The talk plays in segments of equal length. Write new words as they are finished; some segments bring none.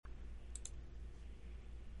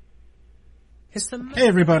Hey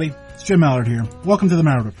everybody, it's Jim Mallard here. Welcome to the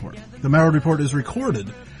Mallard Report. The Mallard Report is recorded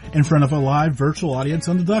in front of a live virtual audience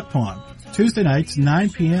on the Duck Pond. Tuesday nights,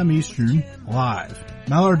 9 p.m. Eastern, live.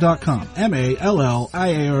 Mallard.com. MALLIARD.com.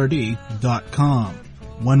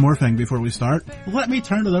 One more thing before we start. Let me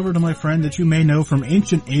turn it over to my friend that you may know from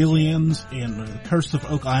Ancient Aliens and The Curse of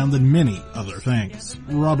Oak Island and many other things,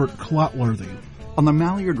 Robert Clotworthy. On the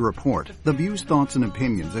Mallard Report, the views, thoughts, and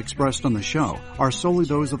opinions expressed on the show are solely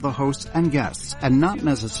those of the hosts and guests, and not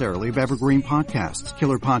necessarily of Evergreen Podcasts,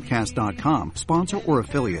 KillerPodcast.com, sponsor or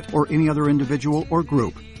affiliate, or any other individual or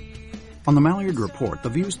group. On the Mallard Report, the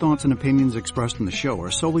views, thoughts, and opinions expressed in the show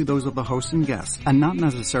are solely those of the hosts and guests, and not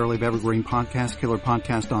necessarily of Evergreen Podcasts,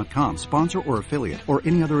 KillerPodcast.com, sponsor or affiliate, or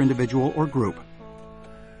any other individual or group.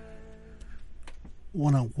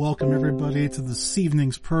 Want to welcome everybody to this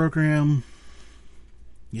evening's program.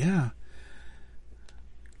 Yeah.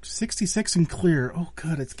 66 and clear. Oh,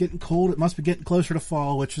 good. It's getting cold. It must be getting closer to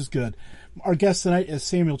fall, which is good. Our guest tonight is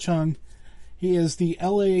Samuel Chung. He is the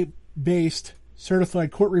LA-based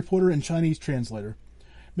certified court reporter and Chinese translator.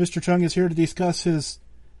 Mr. Chung is here to discuss his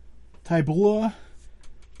Thiaoouba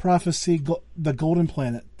prophecy, The Golden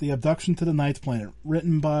Planet, The Abduction to the Ninth Planet,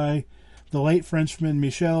 written by the late Frenchman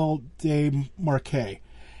Michel Desmarquet.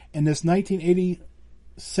 In this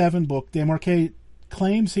 1987 book, Desmarquet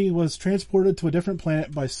claims he was transported to a different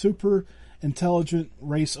planet by super intelligent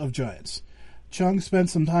race of giants. Chung spent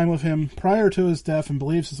some time with him prior to his death and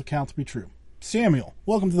believes his account to be true. Samuel,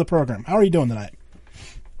 welcome to the program. How are you doing tonight?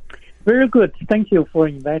 Very good. Thank you for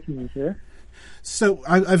inviting me here. So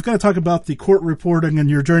I've got to talk about the court reporting and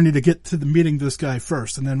your journey to get to the meeting this guy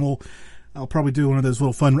first, and then I'll probably do one of those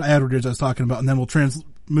little fun ad reads I was talking about, and then we'll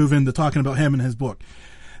move into talking about him and his book.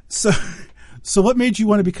 So what made you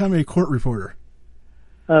want to become a court reporter?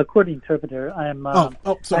 Court interpreter. I am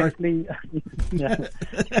sorry. Actually, yeah,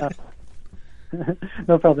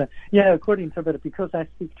 no problem. Yeah, court interpreter, because I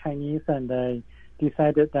speak Chinese, and I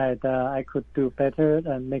decided that I could do better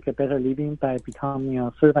and make a better living by becoming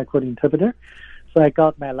a certified court interpreter. So I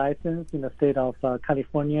got my license in the state of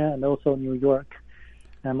California and also New York.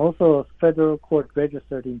 I'm also a federal court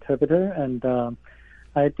registered interpreter, and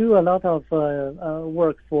I do a lot of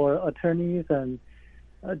work for attorneys and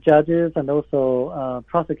judges and also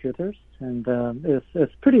prosecutors, and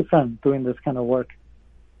it's pretty fun doing this kind of work.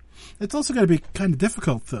 It's also got to be kind of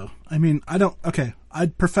difficult, though. I mean, I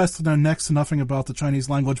profess to know next to nothing about the Chinese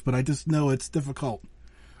language, but I just know it's difficult.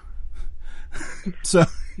 So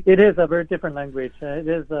it is a very different language. It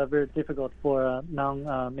is very difficult for a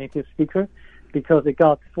non-native speaker because it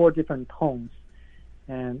got 4 different tones,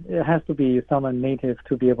 and it has to be someone native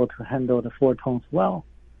to be able to handle the 4 tones well.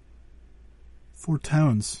 4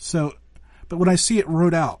 tones. So, but when I see it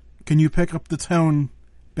wrote out, can you pick up the tone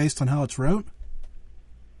based on how it's wrote?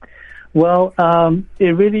 Well, if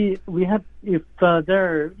they're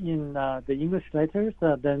in the English letters,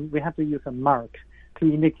 then we have to use a mark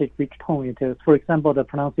to indicate which tone it is. For example, the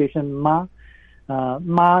pronunciation ma.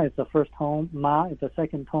 Ma is the first tone, ma is the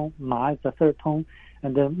second tone, ma is the third tone,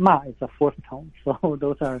 and then ma is the 4th tone. So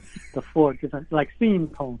those are the 4 different, like singing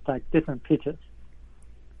tones, like different pitches.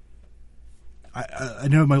 I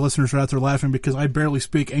know my listeners are out there laughing because I barely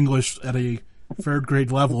speak English at a 3rd grade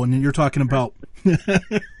level, and you're talking about... Yeah,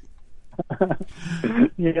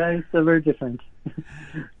 it's very different.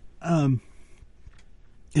 And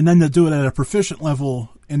then to do it at a proficient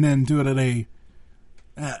level, and then do it at a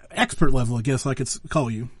expert level, I guess I could call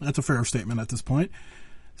you. That's a fair statement at this point.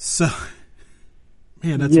 So,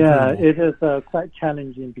 man, that's incredible. It is quite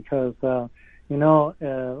challenging because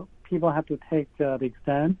people have to take the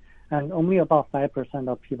exam, and only about 5%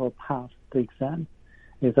 of people pass the exam.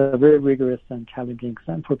 It's a very rigorous and challenging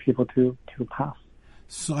exam for people to pass.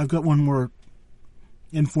 So I've got one more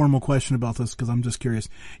informal question about this because I'm just curious.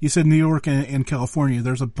 You said New York and California.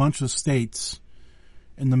 There's a bunch of states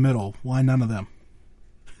in the middle. Why none of them?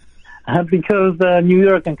 Because New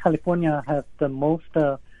York and California have the most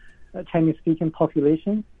Chinese-speaking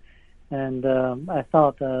population. And I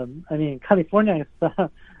thought, California is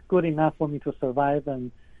good enough for me to survive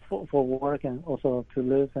and for work and also to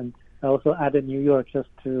live. And I also added New York just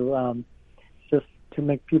to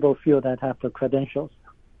make people feel that I have the credentials.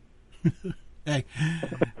 Hey,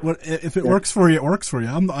 if it works for you, it works for you.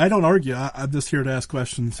 I don't argue. I'm just here to ask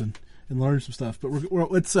questions and learn some stuff. But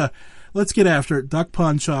let's get after it.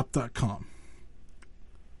 DuckPondShop.com.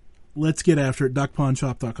 Let's get after it.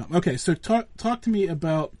 DuckPondShop.com. Okay, so talk to me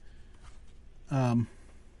about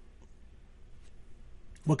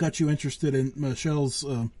what got you interested in Michel's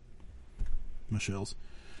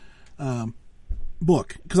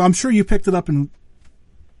book, because I'm sure you picked it up and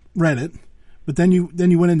read it. But then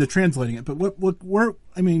you went into translating it. But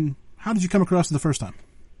how did you come across it the first time?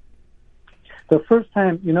 The first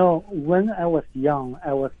time, when I was young,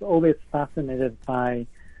 I was always fascinated by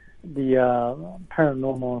the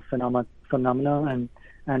paranormal phenomena,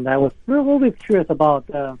 and I was always curious about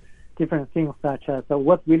different things such as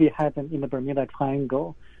what really happened in the Bermuda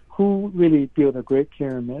Triangle, who really built the Great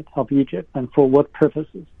Pyramid of Egypt, and for what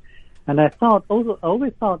purposes. And I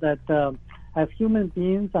always thought that as human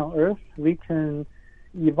beings on Earth, we can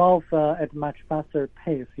evolve at a much faster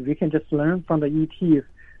pace. We can just learn from the ETs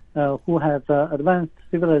who have advanced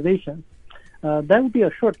civilizations. That would be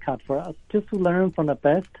a shortcut for us, just to learn from the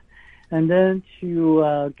best, and then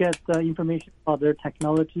to get information about their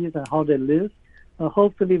technologies and how they live.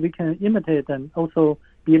 Hopefully we can imitate and also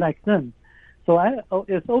be like them. So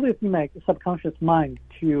it's always in my subconscious mind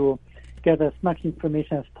to get as much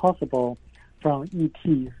information as possible from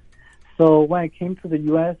ETs. So when I came to the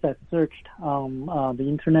U.S., I searched on the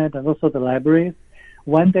internet and also the libraries.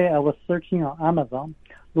 One day I was searching on Amazon,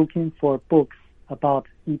 looking for books about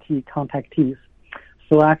ET contactees.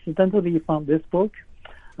 So I accidentally found this book,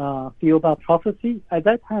 Thiaoouba Prophecy. At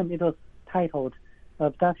that time, it was titled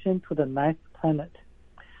Abduction to the Ninth Planet.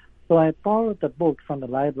 So I borrowed the book from the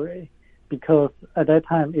library because at that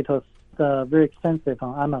time it was very expensive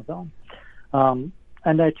on Amazon.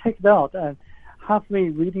 And I checked it out, and halfway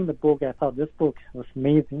reading the book, I thought this book was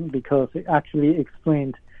amazing because it actually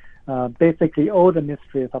explained basically all the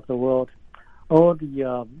mysteries of the world, all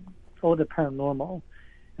the paranormal.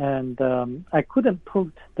 And I couldn't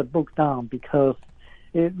put the book down because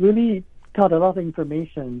it really got a lot of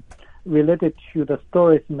information related to the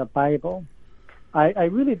stories in the Bible. I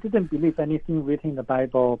really didn't believe anything written in the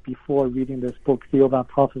Bible before reading this book, Thiaoouba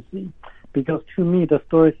Prophecy, because to me the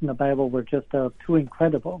stories in the Bible were just too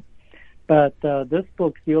incredible. But this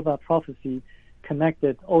book, Thiaoouba Prophecy,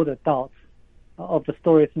 connected all the dots of the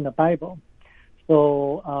stories in the Bible.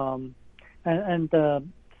 So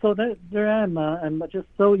so there I am. I'm just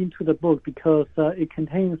so into the book because it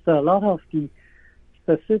contains a lot of the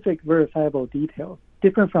specific verifiable details,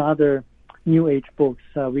 different from other New Age books,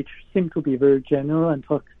 which seem to be very general and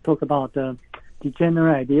talk about the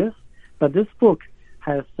general ideas. But this book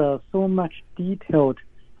has so much detailed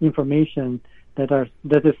information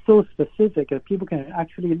that is so specific that people can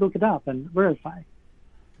actually look it up and verify.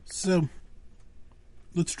 So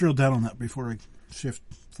let's drill down on that before I shift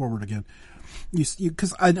forward again.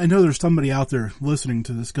 Because I know there's somebody out there listening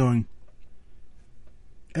to this going,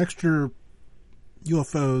 extra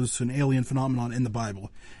UFOs and alien phenomenon in the Bible,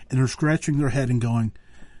 and they're scratching their head and going,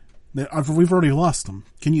 we've already lost them.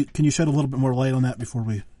 Can you shed a little bit more light on that before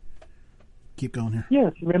we keep going here?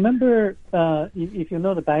 Yes. Remember, if you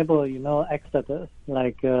know the Bible, you know Exodus,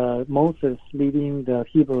 like Moses leading the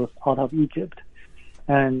Hebrews out of Egypt,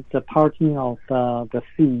 and the parting of the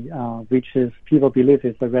sea, which is people believe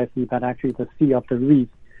is the Red Sea, but actually the Sea of the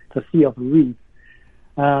Reeds, the Sea of Reeds.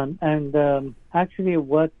 Actually,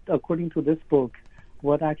 what according to this book,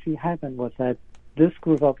 what actually happened was that this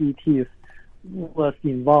group of ETs was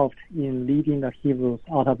involved in leading the Hebrews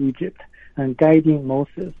out of Egypt and guiding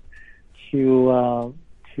Moses to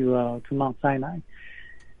Mount Sinai.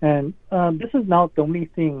 And this is not the only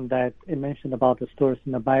thing that it mentioned about the stories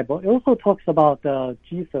in the Bible. It also talks about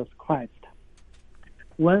Jesus Christ.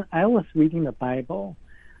 When I was reading the Bible,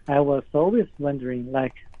 I was always wondering,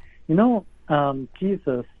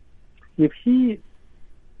 Jesus, if he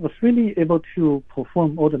was really able to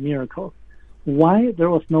perform all the miracles, why there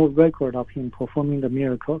was no record of him performing the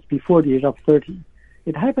miracles before the age of 30?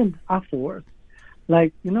 It happened afterwards.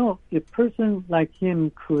 If a person like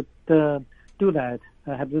him could do that,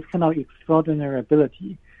 have this kind of extraordinary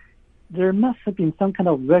ability, there must have been some kind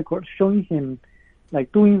of record showing him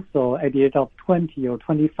doing so at the age of 20 or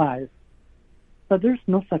 25. But there's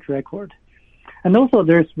no such record. And also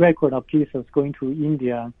there's record of Jesus going to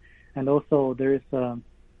India, and also there's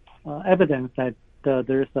evidence that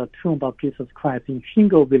there's a tomb of Jesus Christ in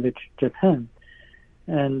Shingo Village, Japan.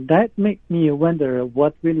 And that made me wonder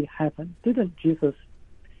what really happened. Didn't Jesus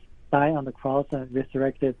die on the cross and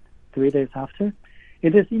resurrected 3 days after?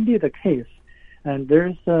 It is indeed the case. And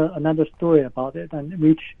there's another story about it, and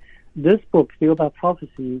which this book, Thiaoouba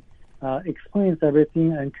Prophecy, explains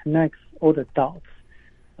everything and connects all the dots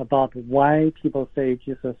about why people say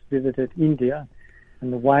Jesus visited India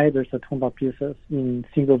and why there's a tomb of Jesus in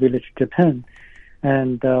Shingo Village, Japan,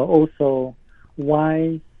 and also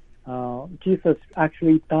why Jesus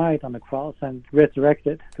actually died on the cross and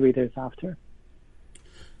resurrected 3 days after.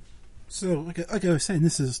 So, like I was saying,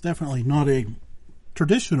 this is definitely not a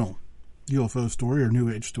traditional UFO story or New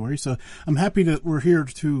Age story, so I'm happy that we're here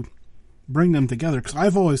to bring them together? Because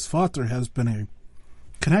I've always thought there has been a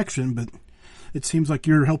connection, but it seems like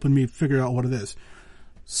you're helping me figure out what it is.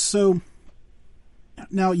 So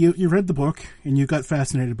now you read the book and you got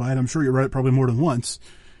fascinated by it. I'm sure you read it probably more than once.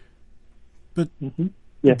 But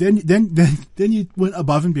yes. then you went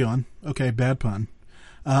above and beyond. Okay, bad pun.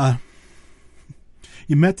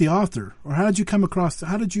 You met the author, or how did you come across?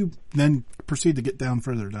 How did you then proceed to get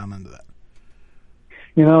further down into that?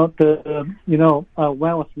 When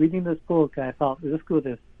I was reading this book, I thought this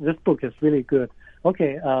book is really good.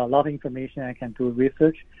 Okay, a lot of information, I can do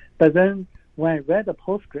research. But then when I read the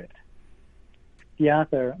postscript, the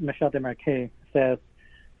author, Michel Desmarquet, says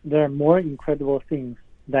there are more incredible things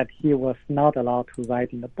that he was not allowed to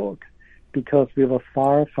write in the book because we were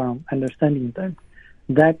far from understanding them.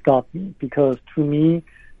 That got me, because to me,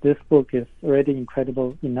 this book is already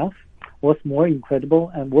incredible enough. What's more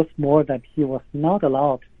incredible, and what's more that he was not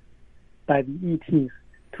allowed by the ETs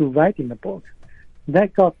to write in the book.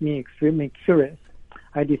 That got me extremely curious.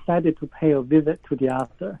 I decided to pay a visit to the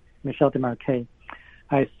author, Michel Desmarquet.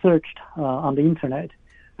 I searched on the internet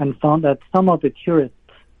and found that some of the tourists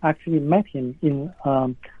actually met him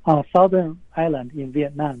on a southern island in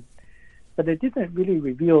Vietnam, but they didn't really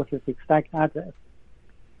reveal his exact address.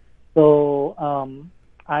 So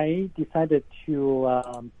I decided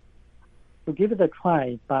to give it a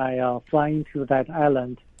try by flying to that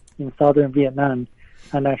island in southern Vietnam,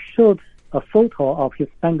 and I showed a photo of his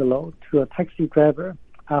bungalow to a taxi driver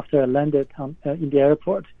after I landed in the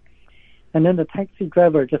airport. And then the taxi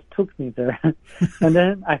driver just took me there, and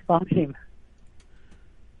then I found him.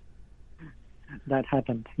 That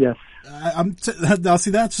happened, yes. Now,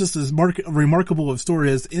 see, that's just as remarkable a story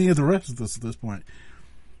as any of the rest of this at this point.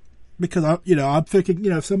 Because I'm thinking,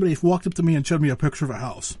 if somebody walked up to me and showed me a picture of a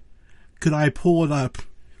house, could I pull it up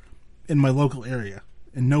in my local area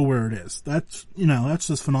and know where it is? That's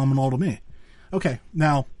just phenomenal to me. Okay,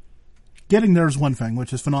 now, getting there is one thing,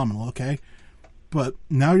 which is phenomenal, okay? But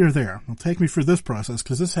now you're there. Well, take me through this process,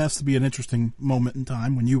 because this has to be an interesting moment in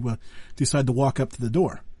time when you decide to walk up to the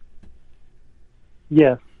door.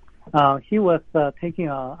 Yes. He was taking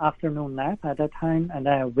an afternoon nap at that time, and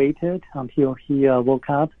I waited until he woke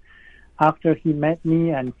up. After he met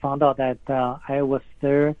me and found out that I was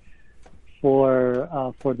there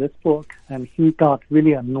for this book, and he got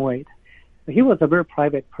really annoyed. He was a very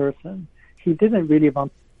private person. He didn't really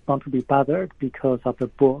want to be bothered because of the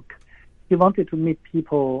book. He wanted to meet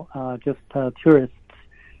people, just tourists,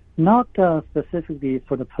 not specifically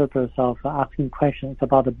for the purpose of asking questions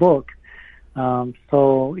about the book.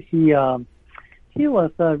 So he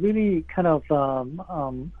was really kind of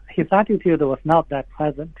his attitude was not that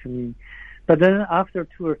pleasant to me. But then after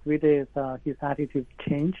 2 or 3 days, his attitude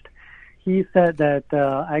changed. He said that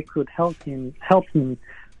I could help him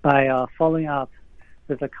by following up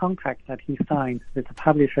with a contract that he signed with a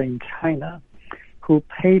publisher in China, who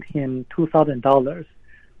paid him $2,000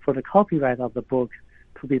 for the copyright of the book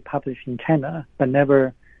to be published in China, but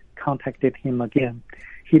never contacted him again.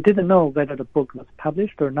 He didn't know whether the book was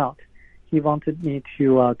published or not. He wanted me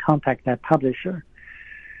to contact that publisher.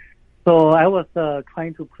 So I was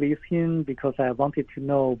trying to please him because I wanted to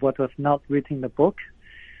know what was not written in the book.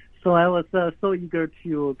 So I was so eager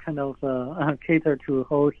to kind of cater to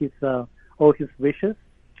all his wishes.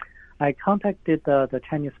 I contacted the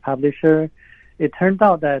Chinese publisher. It turned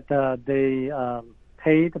out that they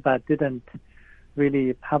paid but didn't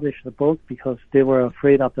really publish the book because they were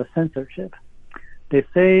afraid of the censorship. They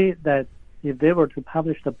say that if they were to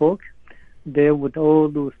publish the book, they would all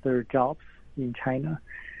lose their jobs in China.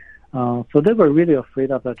 So they were really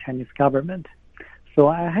afraid of the Chinese government. So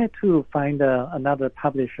I had to find another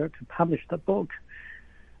publisher to publish the book.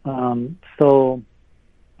 So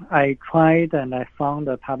I tried and I found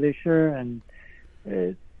a publisher, and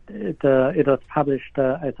it was published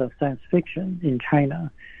as a science fiction in China.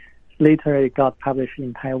 Later it got published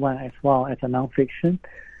in Taiwan as well as a nonfiction.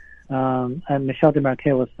 And Michel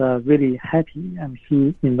Desmarquet was really happy, and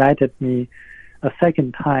he invited me a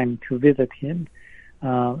second time to visit him.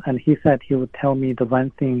 And he said he would tell me the one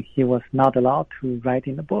thing he was not allowed to write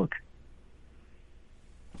in the book.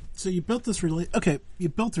 So you built this you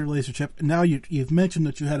built the relationship, and now you've mentioned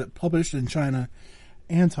that you had it published in China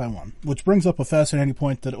and Taiwan, which brings up a fascinating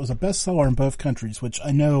point that it was a bestseller in both countries, which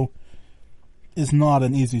I know is not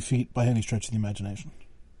an easy feat by any stretch of the imagination.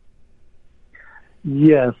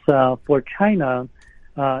 Yes, for China,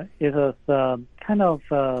 it was kind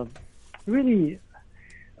of really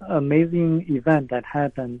amazing event that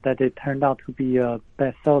happened, that it turned out to be a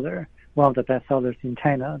bestseller, one of the bestsellers in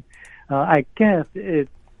China. I guess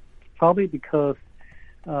it's probably because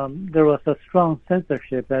there was a strong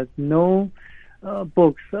censorship that no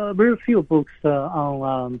books, very few books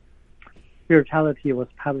on spirituality was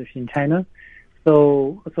published in China.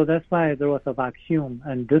 So that's why there was a vacuum,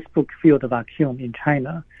 and this book filled the vacuum in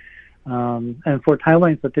China. And for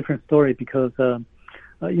Taiwan, it's a different story because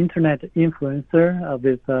internet influencer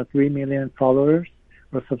with 3 million followers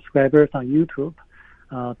or subscribers on YouTube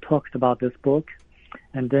talked about this book,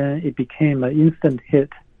 and then it became an instant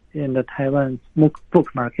hit in the Taiwan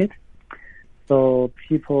book market. So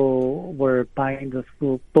people were buying this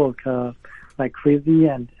book like crazy,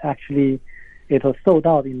 and actually it was sold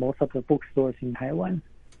out in most of the bookstores in Taiwan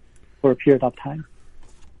for a period of time.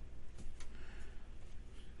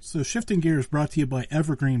 So Shifting Gears brought to you by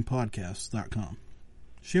evergreenpodcasts.com.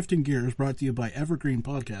 Shifting Gears brought to you by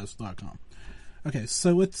evergreenpodcasts.com. Okay,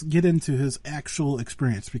 so let's get into his actual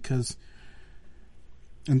experience, because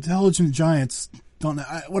intelligent giants don't know.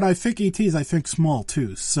 When I think ETs, I think small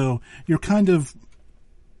too. So you're kind of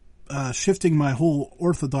shifting my whole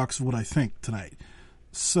orthodox of what I think tonight.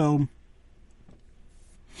 So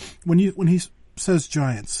when he says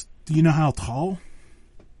giants, do you know how tall?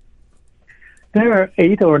 They're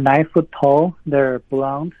 8 or 9 foot tall. They're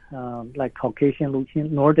blonde, like Caucasian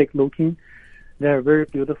looking, Nordic looking. They're very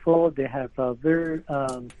beautiful. They have very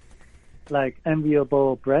like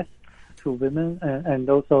enviable breasts to women, and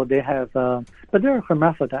also they have, but they're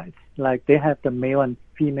hermaphrodites. Like they have the male and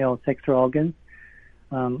female sexual organs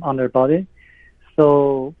on their body,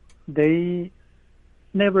 so they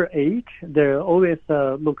never age. They always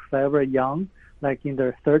look forever young, like in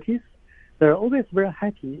their 30s. They're always very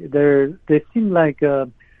happy. They seem like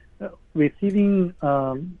receiving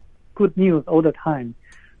good news all the time.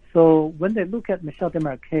 So when they look at Michel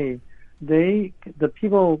Desmarquet, the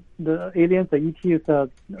aliens, the ETs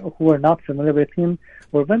who are not familiar with him,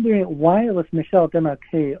 were wondering why was Michel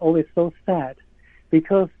Desmarquet always so sad,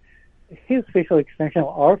 because his facial expression,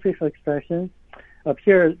 or our facial expressions,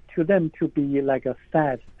 appear to them to be like a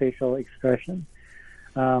sad facial expression.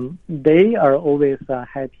 They are always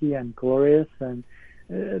happy and glorious, and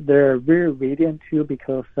they're very radiant too,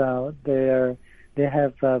 because they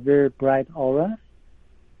have very bright auras,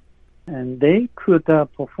 and they could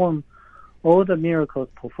perform all the miracles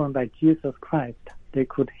performed by Jesus Christ. They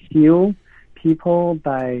could heal people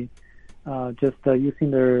by just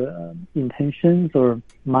using their intentions or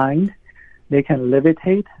mind. They can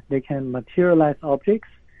levitate. They can materialize objects.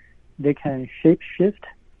 They can shape shift.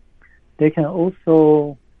 They can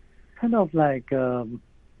also kind of like do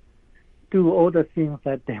all the things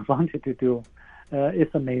that they wanted to do.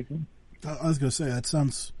 It's amazing. I was going to say, that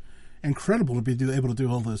sounds incredible to be able to do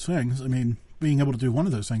all those things. I mean, being able to do one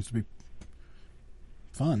of those things would be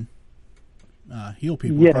fun. Heal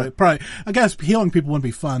people. Yeah. Probably, I guess healing people wouldn't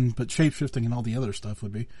be fun, but shape-shifting and all the other stuff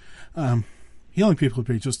would be. Healing people would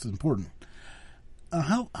be just as important.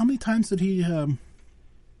 How many times did he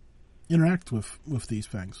interact with these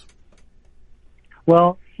things?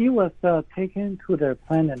 Well, he was taken to their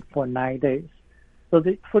planet for 9 days. So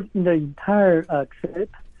in the entire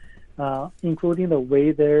trip, including the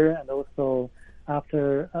way there, and also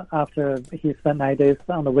after he spent 9 days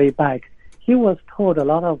on the way back, he was told a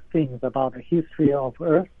lot of things about the history of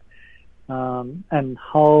Earth, and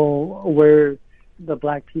where the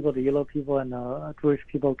black people, the yellow people, and the Jewish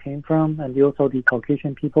people came from, and also the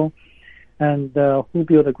Caucasian people, and who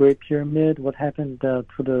built the Great Pyramid, what happened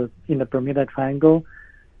in the Bermuda Triangle,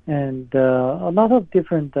 and a lot of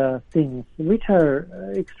different things which are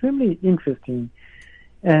extremely interesting.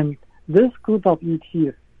 And this group of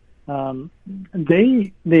ETs,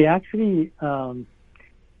 they actually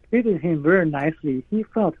treated him very nicely. He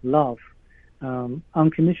felt love,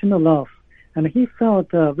 unconditional love, and he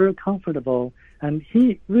felt very comfortable. And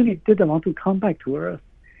he really didn't want to come back to Earth.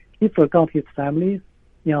 He forgot his family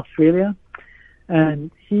in Australia, and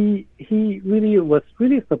he really was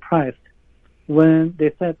really surprised when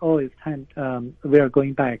they said, "Oh, it's time. We are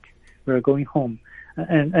going back. We are going home."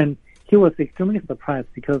 And he was extremely surprised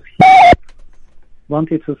because he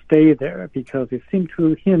wanted to stay there, because it seemed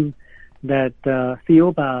to him that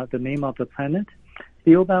Thiaoouba, the name of the planet,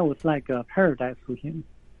 Thiaoouba was like a paradise to him.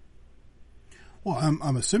 Well,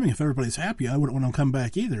 I'm assuming if everybody's happy, I wouldn't want to come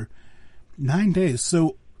back either. 9 days.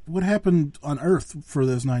 So what happened on Earth for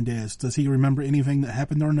those 9 days? Does he remember anything that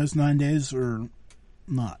happened during those 9 days or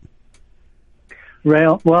not?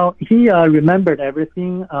 Well, he remembered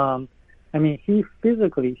everything. I mean, he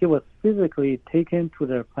was physically taken to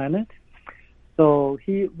their planet. So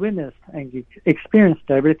he witnessed and experienced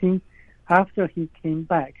everything. After he came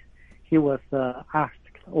back, he was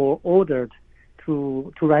asked or ordered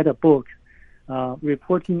to write a book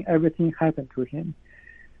reporting everything happened to him.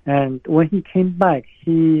 And when he came back,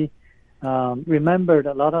 he remembered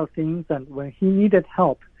a lot of things, and when he needed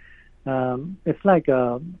help, it's like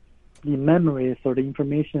the memories or the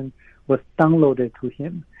information was downloaded to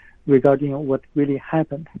him regarding what really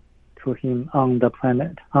happened to him on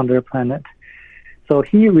their planet. So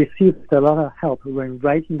he received a lot of help when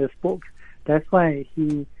writing this book. That's why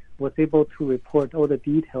he was able to report all the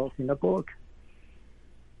details in the book.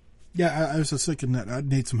 Yeah, I was just thinking that I'd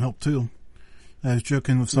need some help too. I was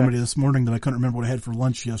joking with somebody this morning that I couldn't remember what I had for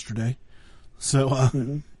lunch yesterday. So,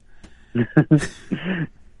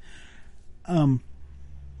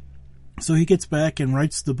 so he gets back and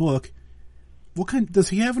writes the book. What kind, does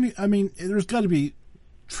he have any, I mean, there's got to be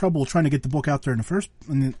trouble trying to get the book out there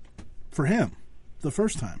for him, the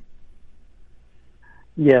first time.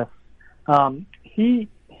 Yes. His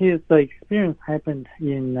experience happened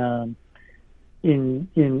in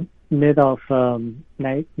mid of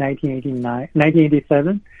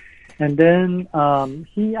 1987, and then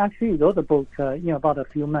he actually wrote the book in about a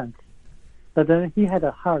few months. But then he had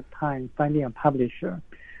a hard time finding a publisher.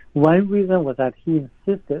 One reason was that he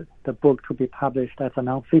insisted the book to be published as a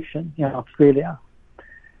nonfiction in Australia,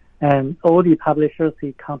 and all the publishers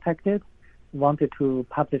he contacted wanted to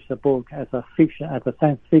publish the book as a fiction, as a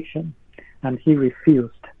science fiction, and he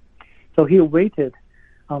refused. So he waited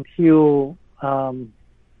until in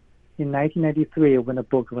 1993 when the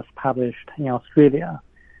book was published in Australia.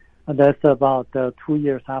 That's about 2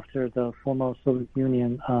 years after the former Soviet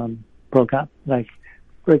Union broke down.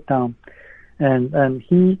 And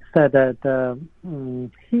he said that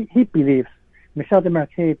he believes, Michel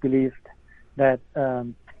Desmarquet believed that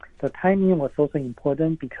the timing was also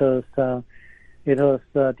important because it was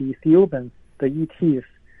the Ethiopians, the ETs,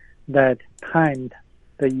 that timed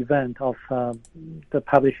the event of the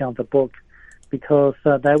publishing of the book, because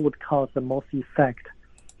that would cause the most effect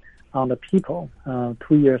on the people 2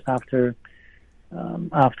 years after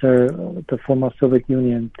the former Soviet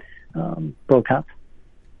Union broke up.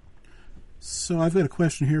 So I've got a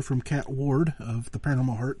question here from Kat Ward of the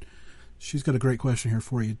Paranormal Heart. She's got a great question here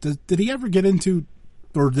for you. Did he ever get into,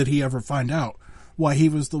 or did he ever find out why he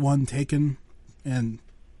was the one taken and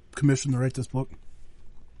commissioned to write this book?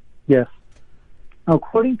 Yes.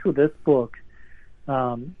 According to this book,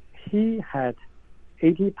 he had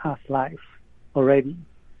 80 past lives already.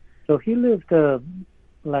 So he lived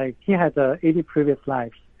he had 80 previous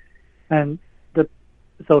lives, and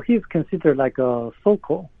so he's considered like a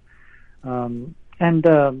Sokol.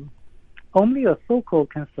 Only a Sokol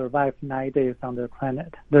can survive 9 days on their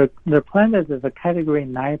planet. Their planet is a Category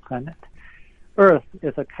 9 planet. Earth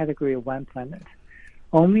is a Category 1 planet.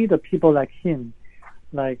 Only the people like him,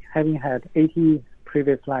 like having had 80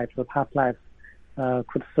 previous lives or past lives,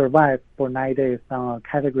 could survive for 9 days on a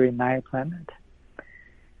Category 9 planet.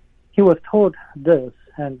 He was told this,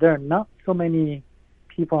 and there are not so many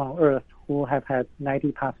people on Earth who have had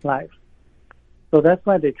 90 past lives. So that's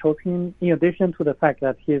why they chose him, in addition to the fact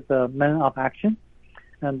that he's a man of action.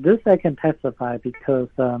 And this I can testify because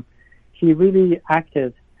he really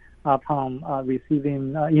acted upon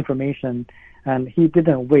receiving information, and he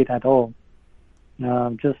didn't wait at all.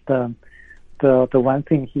 Just the one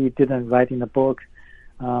thing he didn't write in the book,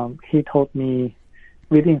 he told me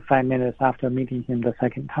within 5 minutes after meeting him the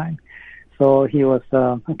second time. So he was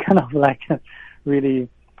kind of like really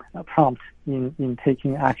prompt in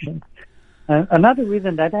taking action. Another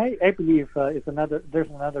reason that I believe there's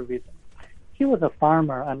another reason. He was a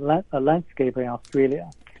farmer and a landscaper in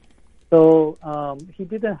Australia. So he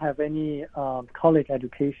didn't have any college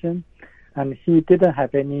education, and he didn't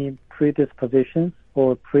have any predispositions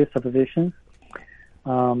or presuppositions,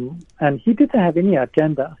 and he didn't have any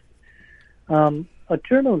agenda. A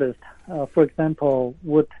journalist, for example,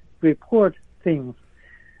 would report things,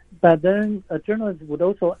 but then a journalist would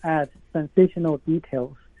also add sensational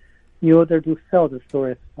details in order to sell the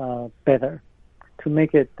stories better, to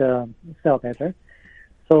make it sell better.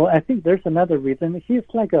 So I think there's another reason. He's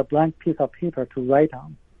like a blank piece of paper to write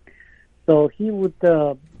on. So he would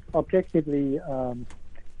objectively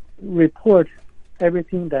report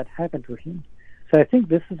everything that happened to him. So I think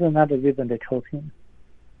this is another reason they chose him.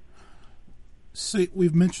 See,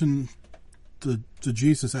 we've mentioned the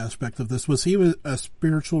Jesus aspect of this. Was he a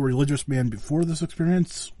spiritual, religious man before this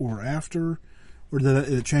experience or after? Or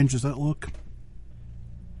did it changes that look?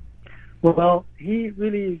 Well, he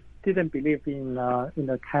really didn't believe in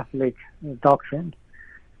the Catholic doctrine,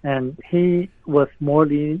 and he was more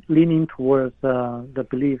leaning towards the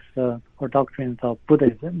beliefs or doctrines of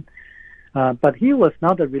Buddhism. But he was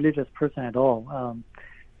not a religious person at all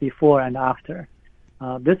before and after.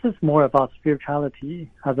 This is more about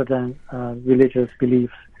spirituality other than religious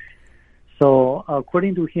beliefs. So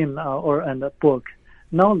according to him, or in the book,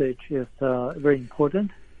 knowledge is very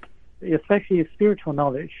important, especially spiritual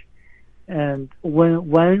knowledge. And when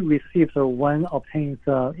one receives or one obtains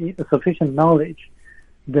sufficient knowledge,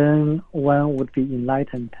 then one would be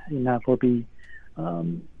enlightened enough or be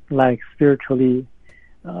spiritually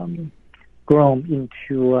grown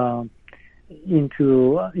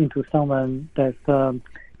into someone that's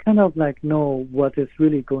kind of like know what is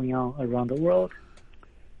really going on around the world.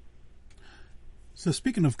 So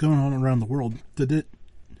speaking of going on around the world, did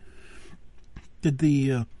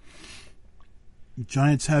the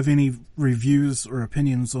Giants have any reviews or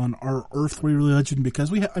opinions on our earthly religion?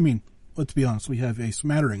 Because let's be honest, we have a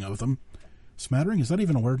smattering of them. Smattering? Is that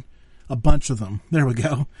even a word? A bunch of them. There we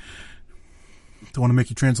go. Don't want to make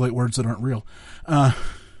you translate words that aren't real.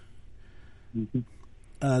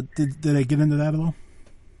 Did they get into that at all?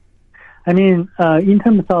 I mean, in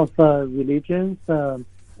terms of religions,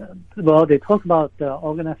 they talk about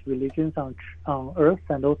organized religions on Earth,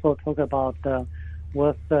 and also talk about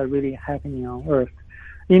what's really happening on Earth.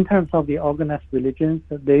 In terms of the organized religions,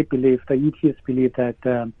 they believe, the ETs believe that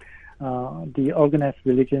the organized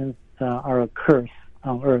religions are a curse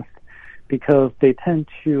on Earth because they tend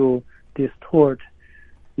to distort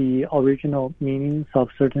the original meanings of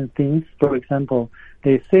certain things. For example,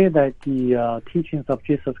 they say that the teachings of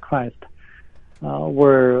Jesus Christ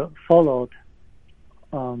were followed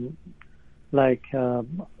for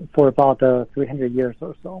about 300 years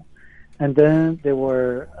or so. And then they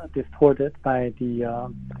were distorted by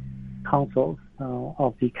the councils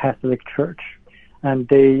of the Catholic Church. And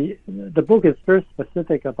the book is very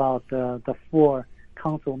specific about the 4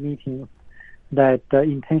 council meetings that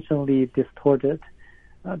intentionally distorted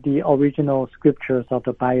the original scriptures of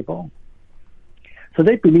the Bible. So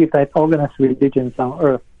they believe that organized religions on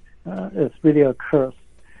Earth is really a curse.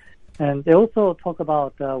 And they also talk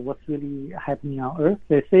about what's really happening on Earth.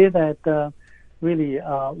 They say that really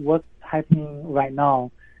what's happening right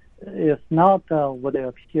now is not what they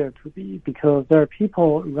appear to be, because there are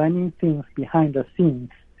people running things behind the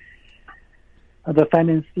scenes. The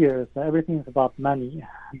financiers, everything is about money.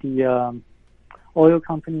 The oil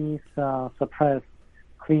companies suppress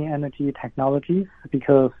clean energy technologies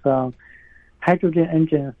because hydrogen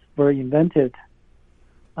engines were invented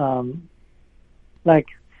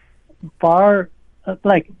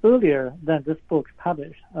earlier than this book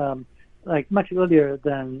published, much earlier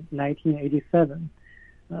than 1987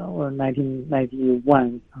 or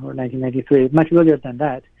 1991 or 1993, much earlier than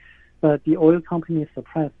that. But the oil companies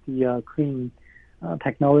suppressed the clean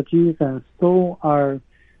technologies, and so are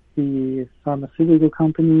the pharmaceutical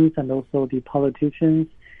companies and also the politicians.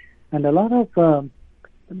 And a lot of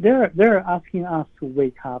they're asking us to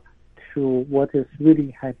wake up to what is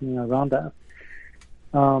really happening around us.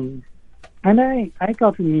 And I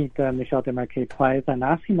got to meet Michel Desmarquet twice and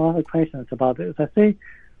ask him a lot of questions about this. I say,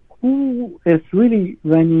 who is really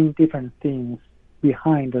running different things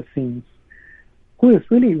behind the scenes? Who is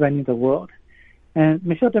really running the world? And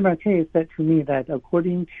Michel Desmarquet said to me that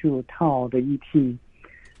according to Tao, the ET,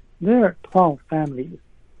 there are 12 families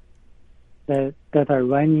that are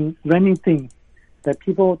running things that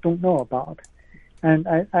people don't know about. And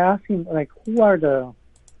I asked him, who are the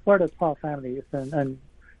 12 families and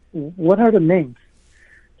what are the names?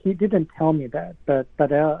 He didn't tell me that, but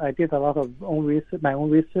I did a lot of my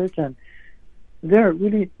own research, and they're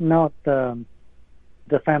really not the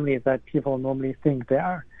families that people normally think they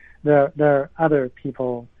are. There are other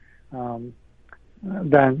people than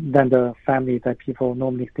the family that people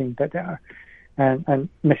normally think that they are. And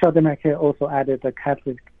Michel Desmarquet also added the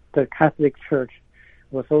Catholic Church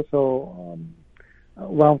was also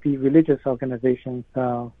one of the religious organizations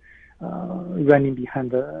running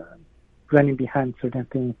behind certain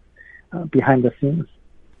things behind the scenes.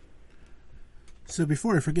 So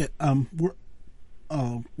before I forget,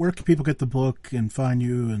 where can people get the book and find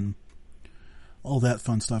you and all that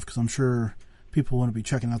fun stuff? Because I'm sure people want to be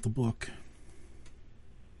checking out the book.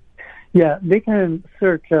 Yeah, they can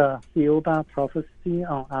search Thiaoouba Prophecy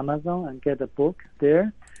on Amazon and get the book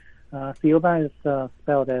there. Thiaoouba is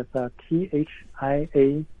spelled as Thiaoouba,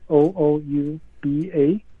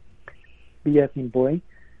 B as in boy.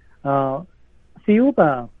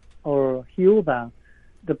 Thiaoouba or Thiaoouba,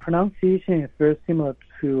 the pronunciation is very similar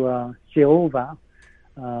to Jehovah,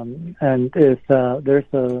 and there's a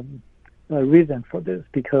reason for this,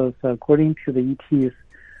 because according to the ETs,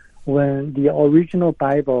 when the original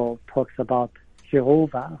Bible talks about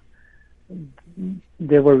Jehovah,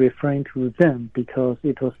 they were referring to them because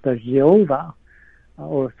it was the Jehovah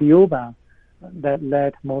or Thiaoouba that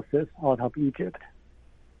led Moses out of Egypt.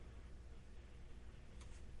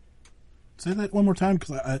 Say that one more time,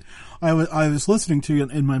 because I was listening to you,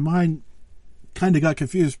 and in my mind kind of got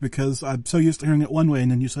confused because I'm so used to hearing it one way,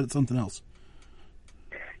 and then you said it something else.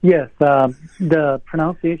 Yes, the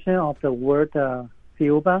pronunciation of the word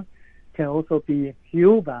Thiaoouba can also be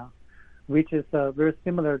Thiaoouba, which is very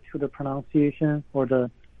similar to the pronunciation or the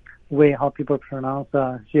way how people pronounce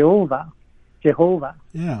Jehovah.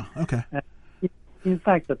 Yeah, okay. And in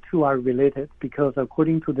fact, the two are related because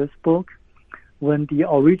according to this book, when the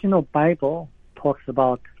original Bible talks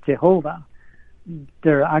about Jehovah,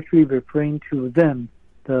 they're actually referring to them,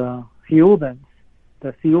 the Thiaoubans,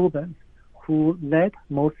 who led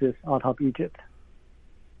Moses out of Egypt.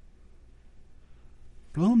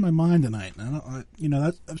 Blowing my mind tonight.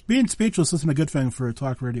 That's being speechless isn't a good thing for a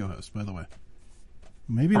talk radio host, by the way.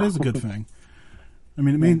 Maybe it is a good thing. I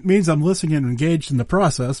mean, it means I'm listening and engaged in the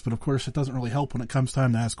process, but of course it doesn't really help when it comes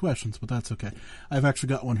time to ask questions, but that's okay. I've actually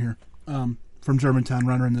got one here from Germantown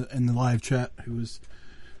Runner in the live chat who was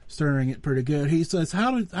stirring it pretty good. He says,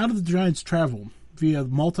 how do the giants travel? Via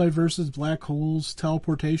multiverses, black holes,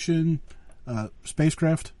 teleportation,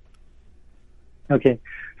 spacecraft? Okay,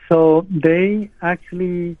 so they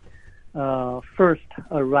actually first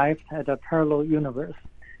arrived at a parallel universe,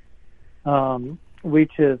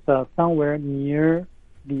 which is somewhere near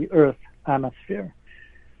the Earth's atmosphere.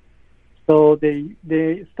 So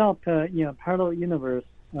they stopped in a parallel universe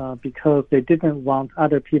because they didn't want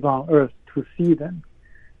other people on Earth to see them.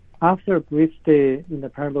 After a brief stay in the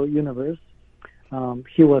parallel universe,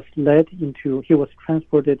 he was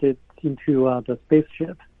transported into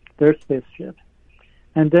their spaceship.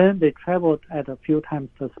 And then they traveled at a few times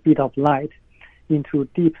the speed of light into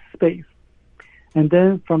deep space. And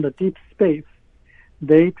then from the deep space,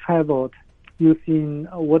 they traveled using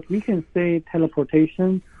what we can say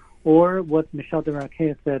teleportation, or what Michel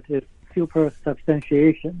Desmarquet said is super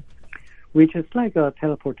substantiation, which is like a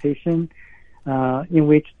teleportation in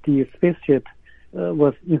which the spaceship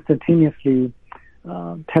was instantaneously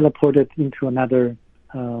teleported into another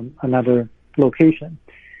location.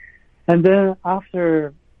 And then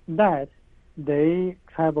after that, they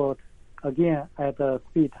traveled again at a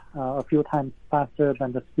speed a few times faster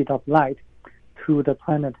than the speed of light to the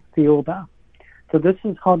planet Thiaoouba. So this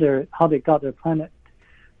is how they got their planet.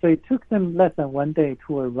 So it took them less than 1 day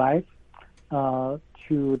to arrive to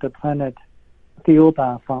the planet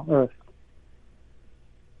Thiaoouba from Earth.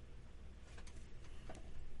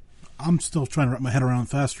 I'm still trying to wrap my head around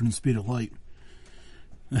faster than the speed of light.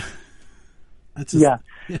 Yeah.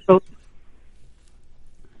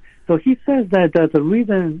 So he says that the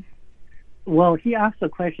reason, well, he asked the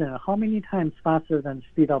question, how many times faster than the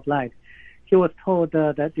speed of light? He was told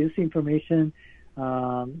that this information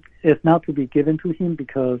is not to be given to him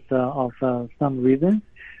because of some reasons,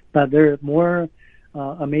 but there are more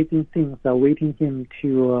amazing things awaiting him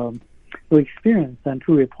to experience and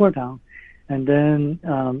to report on. And then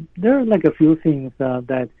there are like a few things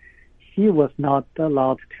that he was not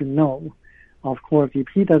allowed to know. Of course, if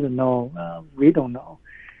he doesn't know, we don't know.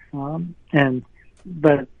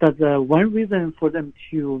 But the one reason for them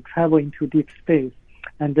to travel into deep space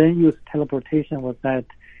and then use teleportation was that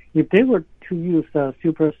if they were to use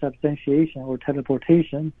super substantiation or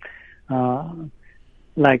teleportation,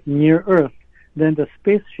 like near Earth, then the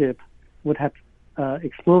spaceship would have been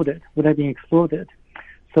exploded.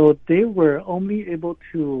 So they were only able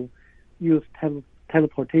to use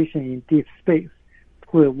teleportation in deep space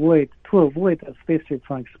to avoid a spaceship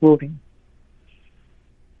from exploding.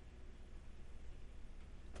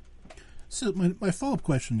 So my follow-up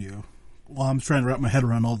question to you, while I'm trying to wrap my head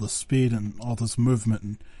around all this speed and all this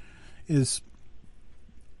movement, is,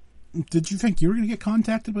 did you think you were going to get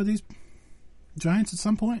contacted by these giants at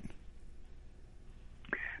some point?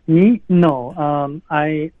 Me? No.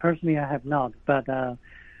 I personally have not, but I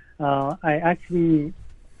actually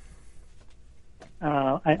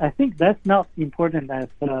I think that's not important as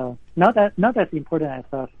not as important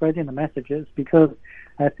as spreading the messages, because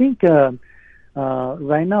I think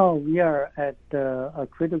right now we are at a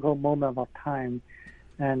critical moment of time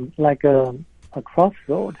and like a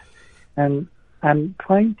crossroad, and I'm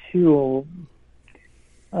trying to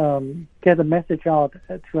get the message out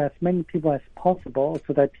to as many people as possible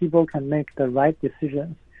so that people can make the right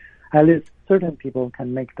decisions. At least certain people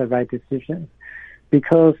can make the right decisions,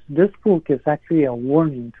 because this book is actually a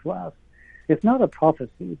warning to us. It's not a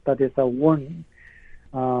prophecy, but it's a warning.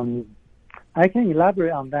 I can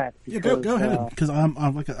elaborate on that. Because, yeah, go ahead. Because I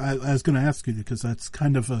was going to ask you, because that's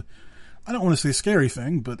kind of a, I don't want to say scary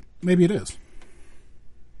thing, but maybe it is.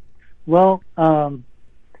 Well, one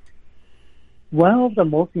of the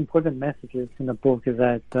most important messages in the book is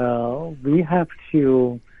that we have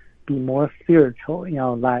to be more spiritual in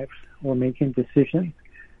our lives when making decisions.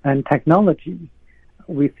 And technology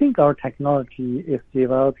we think our technology is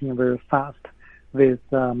developing very fast with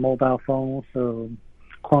mobile phones or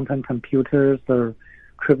quantum computers or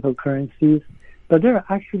cryptocurrencies, but they're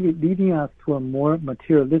actually leading us to a more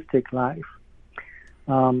materialistic life.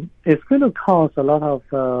 It's going to cause a lot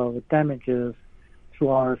of damages to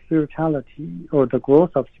our spirituality or the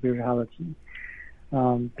growth of spirituality,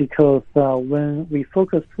 because when we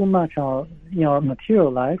focus too much on our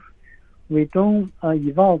material life, we don't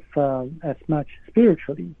evolve as much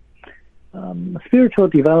spiritually. Spiritual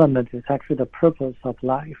development is actually the purpose of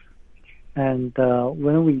life. And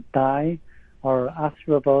when we die, our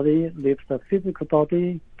astral body leaves the physical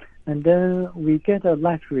body, and then we get a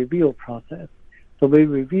life review process. So we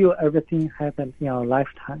review everything happened in our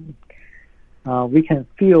lifetime. We can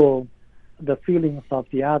feel the feelings of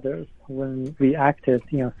the others when we acted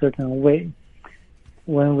in a certain way.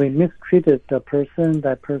 When we mistreated the person,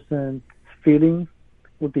 that person's feelings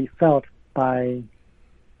would be felt by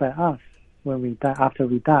us when we die, after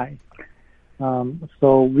we die.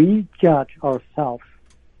 So we judge ourselves.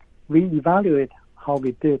 We evaluate how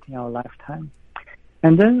we did in our lifetime.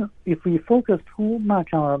 And then if we focus too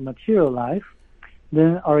much on our material life,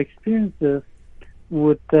 then our experiences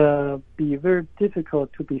would be very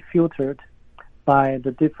difficult to be filtered by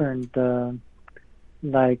the different,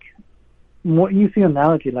 more easy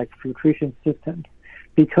analogy like filtration systems,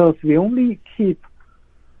 because we only keep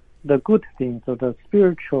the good things or the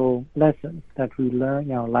spiritual lessons that we learn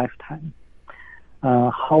in our lifetime.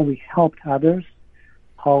 How we helped others,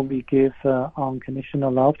 how we give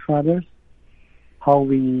unconditional love to others, how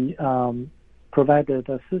we provided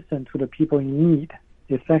assistance to the people in need,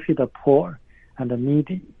 especially the poor and the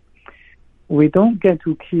needy. We don't get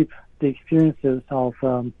to keep the experiences of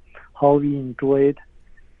how we enjoyed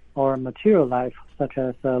our material life, such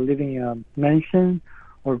as living in a mansion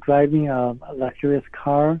or driving a luxurious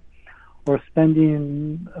car or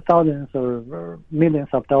spending thousands or millions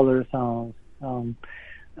of dollars on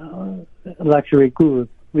luxury goods.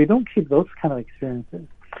 We don't keep those kind of experiences,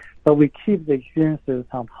 but we keep the experiences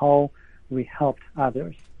of how we helped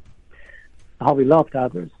others, how we loved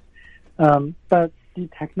others. But the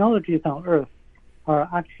technologies on Earth are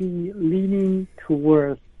actually leaning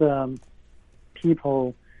towards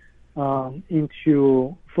people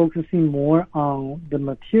into focusing more on the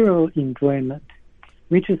material enjoyment,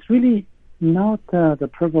 which is really not the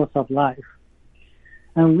purpose of life.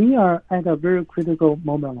 And we are at a very critical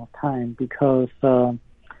moment of time because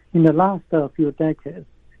in the last few decades,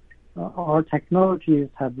 our technologies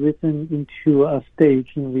have risen into a stage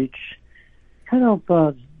in which kind of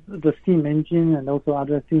the steam engine and also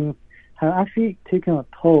other things have actually taken a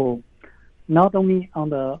toll, not only on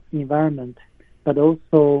the environment, but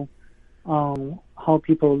also on how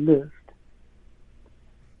people lived.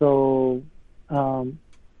 So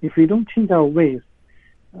if we don't change our ways,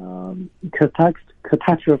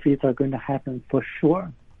 catastrophes are going to happen for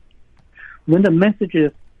sure. When the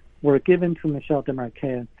messages were given to Michel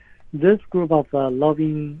Desmarquet, this group of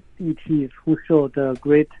loving ETs who showed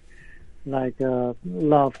great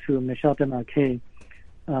love to Michel Desmarquet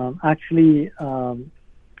actually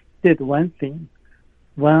did one thing.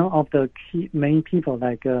 One of the main people,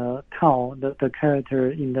 like Tao, the character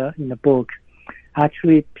in the book,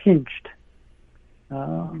 actually pinched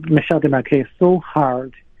Michel Desmarquet so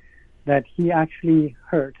hard that he actually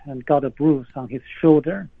hurt and got a bruise on his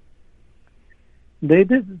shoulder. They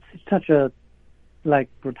did such a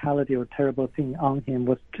brutality or terrible thing on him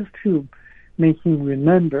was just to make him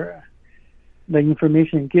remember the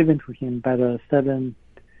information given to him by the seven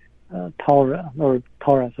Taurus,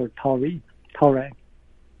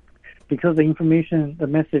 because the information, the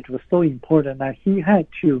message was so important that he had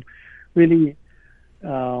to really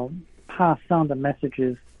pass on the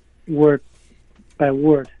messages word by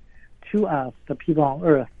word to us, the people on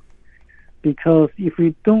Earth. Because if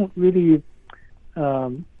we don't really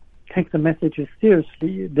take the messages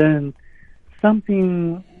seriously, then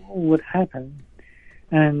something would happen.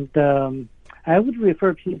 And I would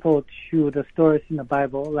refer people to the stories in the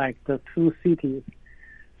Bible, like the two cities,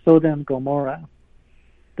 Sodom and Gomorrah.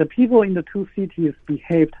 The people in the two cities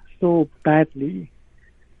behaved so badly,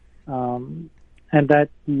 and that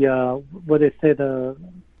the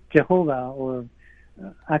Jehovah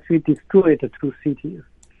actually destroyed the two cities,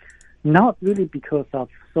 not really because of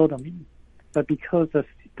sodomy, but because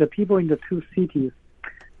the people in the two cities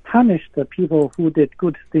punished the people who did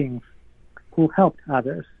good things, who helped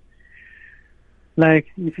others. Like,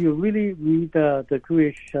 if you really read the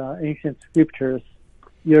Jewish ancient scriptures,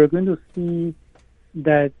 you're going to see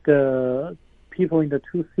that the people in the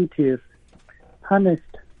two cities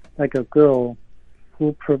punished like a girl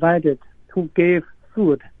who gave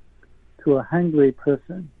food to a hungry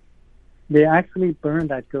person. They actually burned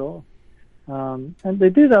that girl. And they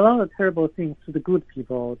did a lot of terrible things to the good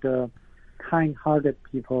people, the kind-hearted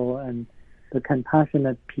people, and the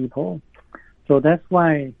compassionate people. So that's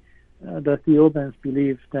why the Thiaoubans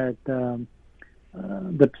believe that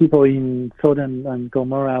the people in Sodom and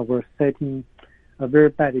Gomorrah were setting a very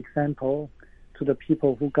bad example to the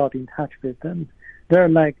people who got in touch with them. They're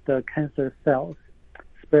like the cancer cells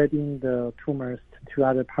spreading the tumors to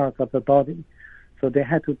other parts of the body. So they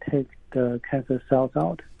had to take the cancer cells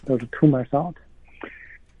out, or the tumors out.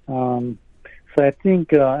 So I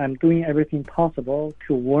think I'm doing everything possible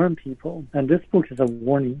to warn people, and this book is a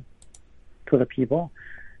warning to the people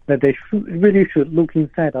that they really should look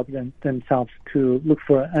inside of themselves to look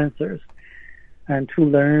for answers and to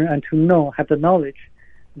learn and to know, have the knowledge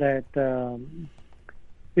that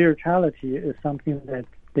spirituality is something that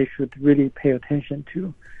they should really pay attention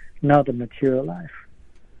to, not the material life.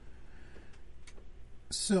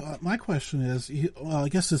 So my question is, well, I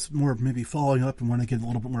guess it's more maybe following up and want to get a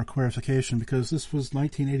little bit more clarification, because this was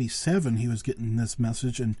 1987 he was getting this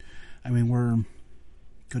message, and I mean,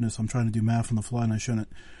 goodness, I'm trying to do math on the fly and I shouldn't.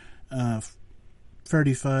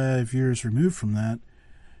 35 years removed from that,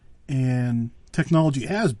 and technology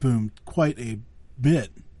has boomed quite a bit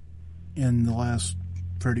in the last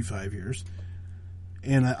 35 years.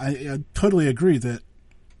 And I totally agree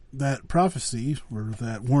that prophecy, or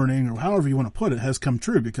that warning, or however you want to put it, has come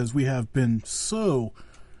true, because we have been so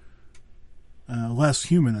less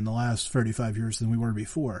human in the last 35 years than we were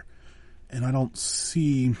before. And I don't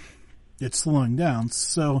see it slowing down.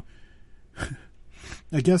 So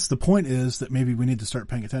I guess the point is that maybe we need to start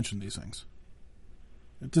paying attention to these things.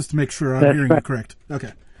 Just to make sure I'm hearing you correct.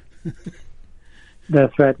 Okay.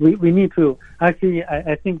 That's right. We need to. Actually,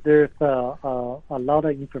 I think there's a lot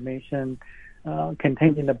of information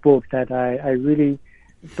contained in the book that I really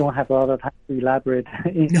don't have a lot of time to elaborate.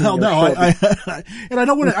 And I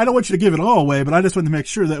don't want you to give it all away, but I just wanted to make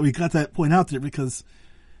sure that we got that point out there, because,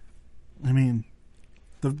 I mean,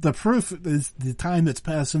 the proof is the time that's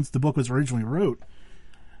passed since the book was originally wrote,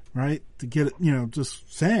 right? To get it,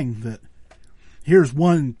 just saying that here's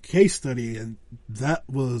one case study and that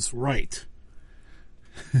was right.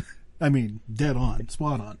 I mean, dead on,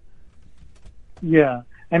 spot on. Yeah.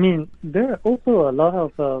 I mean, there are also a lot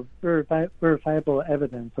of verifiable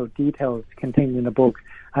evidence or details contained in the book.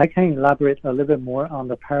 I can elaborate a little bit more on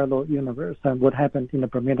the parallel universe and what happened in the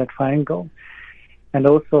Bermuda Triangle, and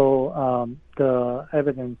also the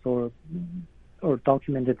evidence or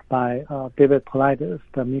documented by David Paulides,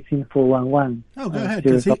 the Missing 411. Oh, go ahead,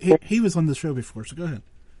 because he was on the show before, so go ahead.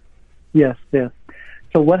 Yes.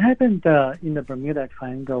 So what happened in the Bermuda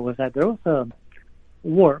Triangle was that there was a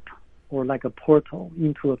warp, or like a portal,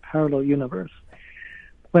 into a parallel universe.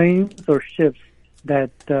 Planes or ships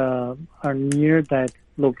that are near that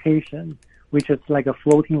location, which is like a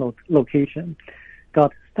floating location,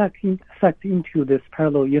 got sucked into this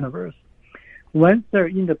parallel universe. Once they're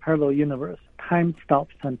in the parallel universe, time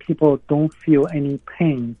stops and people don't feel any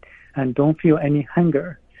pain and don't feel any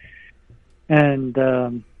hunger. And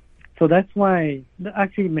so that's why,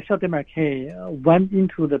 actually, Michel Desmarquet went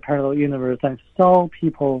into the parallel universe and saw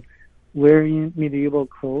people wearing medieval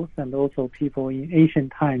clothes, and also people in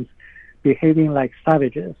ancient times behaving like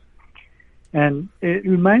savages. And it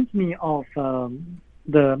reminds me of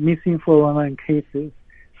the Missing 411 cases,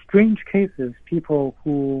 strange cases, people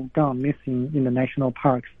who gone missing in the national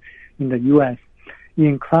parks in the U.S.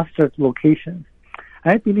 in clustered locations.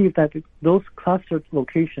 I believe that those clustered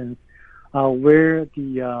locations are where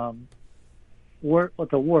the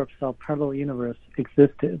warps of parallel universe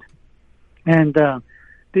existed. And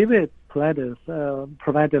David Paulides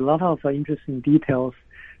provided a lot of interesting details,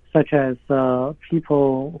 such as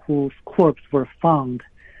people whose corpses were found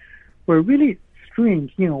were really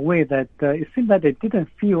strange in a way that it seemed that they didn't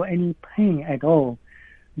feel any pain at all.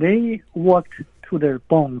 They walked to their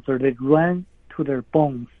bones, or they ran to their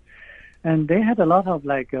bones, and they had a lot of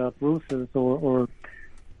bruises or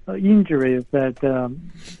injuries that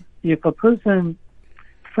if a person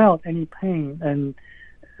felt any pain, and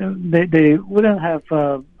they wouldn't have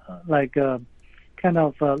let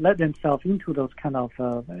themselves into those kind of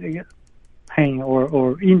pain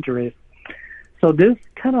or injuries. So this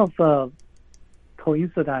kind of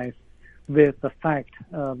coincides with the fact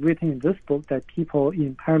written in this book that people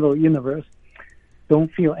in parallel universe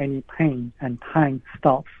don't feel any pain and time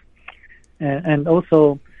stops. And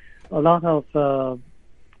also a lot of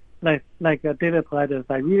David Paulides,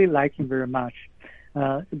 I really like him very much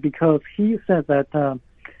because he said that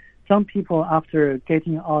some people after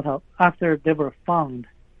they were found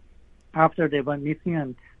after they went missing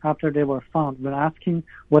and after they were found, when asking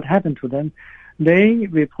what happened to them, they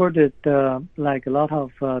reported like a lot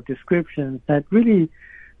of descriptions that really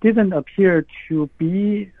didn't appear to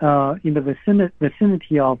be in the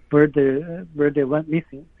vicinity of where they went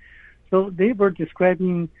missing. So they were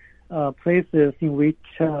describing places in which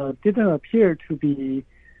didn't appear to be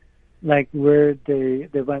like where they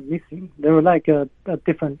went missing. They were like a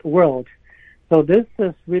different world. So this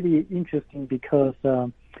is really interesting because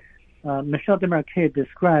Michel Desmarquet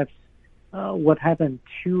describes what happened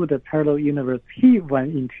to the parallel universe he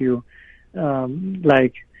went into,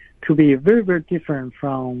 like to be very, very different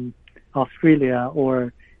from Australia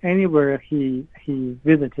or anywhere he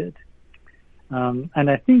visited. And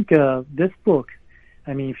I think this book,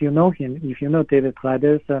 I mean, if you know him, if you know David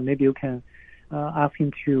Paulides, maybe you can ask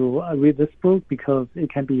him to read this book because it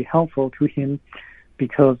can be helpful to him,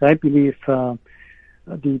 because I believe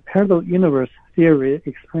the parallel universe theory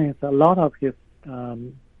explains a lot of his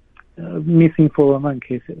missing 411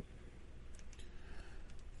 cases.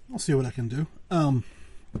 I'll see what I can do.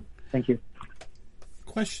 Thank you.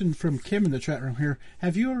 Question from Kim in the chat room here.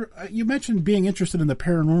 Have you ever, you mentioned being interested in the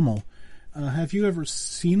paranormal. Have you ever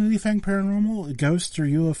seen anything paranormal, ghosts or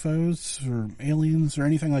UFOs or aliens or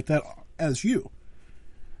anything like that as you?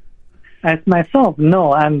 As myself,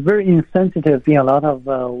 no. I'm very insensitive in a lot of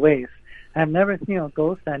ways. I've never seen a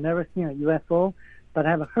ghost. I've never seen a UFO, but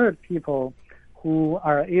I've heard people who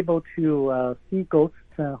are able to see ghosts,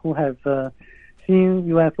 who have seen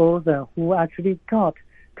UFOs, and who actually got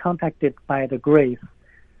contacted by the grace.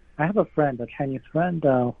 I have a friend, a Chinese friend,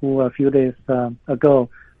 who a few days ago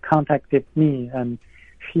contacted me, and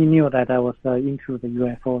she knew that I was into the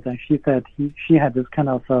UFOs, and she said she had this kind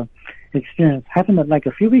of experience. Happened like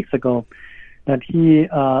a few weeks ago, that she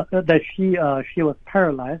was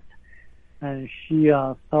paralyzed, and she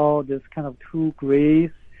saw this kind of two grays,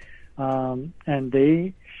 and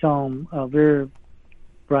they shone a very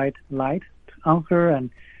bright light on her, and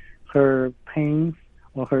her pains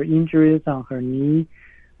or her injuries on her knee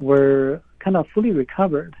were kind of fully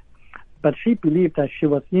recovered. But she believed that she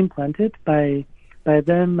was implanted by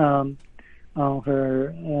them on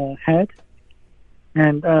her head.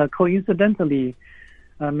 And coincidentally,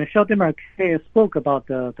 Michel Desmarquet spoke about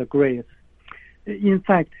the grays. In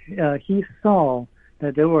fact, he saw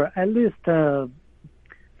that there were at least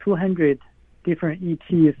 200 different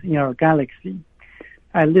ETs in our galaxy,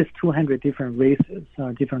 at least 200 different races,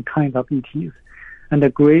 different kinds of ETs. And the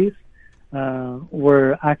grays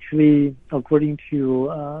were actually, according to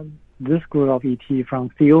this group of ET from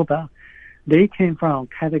Thiaoouba, they came from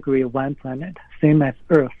Category 1 planet, same as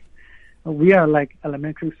Earth. We are like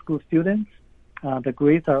elementary school students. The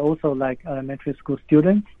grays are also like elementary school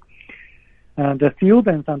students. The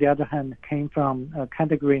Thiaoubans, on the other hand, came from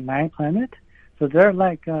Category 9 planet, so they're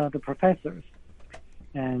like the professors.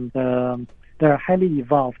 And they're highly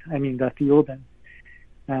evolved, I mean the Thiaoubans.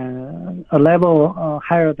 A level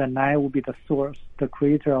higher than 9 would be the source, the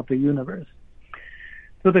creator of the universe.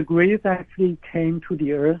 So the grays actually came to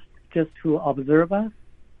the Earth just to observe us,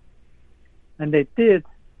 and they did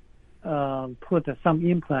put some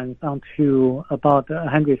implants onto about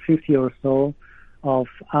 150 or so of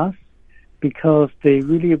us, because they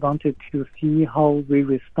really wanted to see how we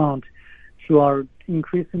respond to our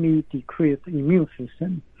increasingly decreased immune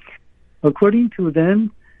system. According to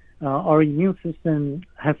them, our immune system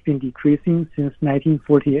has been decreasing since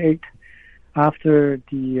 1948, after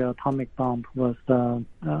the atomic bomb was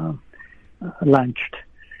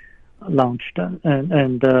launched,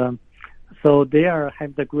 and so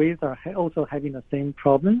the grays are also having the same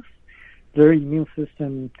problems. Their immune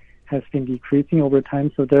system has been decreasing over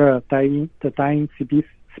time, so they're the dying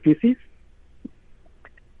species.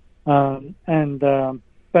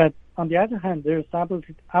 But on the other hand, there's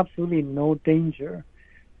absolutely no danger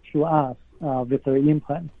to us with their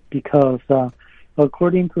implants, because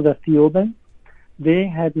according to the Thiaoubans, they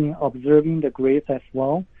have been observing the grays as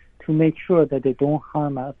well to make sure that they don't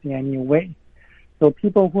harm us in any way. So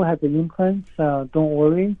people who have the implants, don't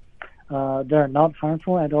worry, they're not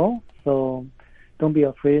harmful at all. So don't be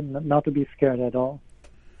afraid, not to be scared at all.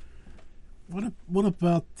 What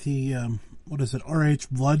about the what is it, RH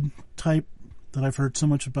blood type that I've heard so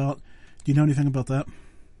much about? Do you know anything about that?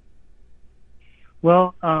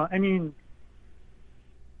 Well, I mean,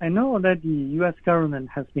 I know that the U.S. government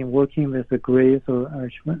has been working with the grays or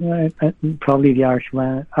RH1, probably the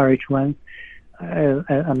RH1.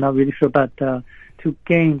 I'm not really sure, but to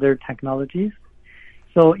gain their technologies.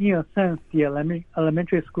 So in a sense, the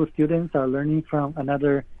elementary school students are learning from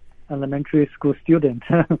another elementary school student.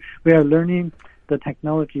 We are learning the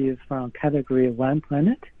technologies from Category 1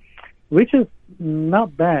 planet, which is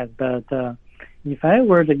not bad, but if I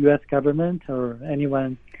were the U.S. government or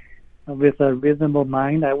anyone with a reasonable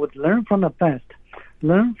mind, I would learn from the best.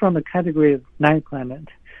 Learn from the category of 9 planet,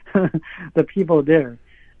 the people there,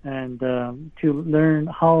 and to learn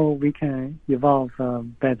how we can evolve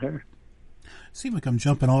better. Seems like I'm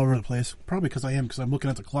jumping all over the place. Probably because I'm looking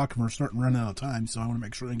at the clock and we're starting to run out of time, so I want to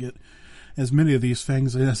make sure I get as many of these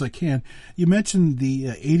things as I can. You mentioned the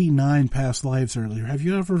 89 past lives earlier. Have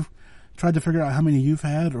you ever tried to figure out how many you've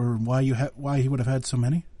had, or why he would have had so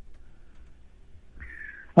many?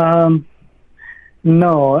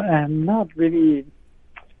 No, I'm not really,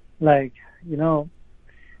 I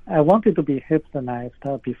wanted to be hypnotized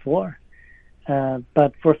before.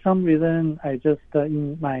 But for some reason, I just,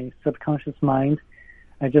 in my subconscious mind,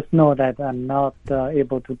 I just know that I'm not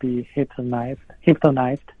able to be hypnotized.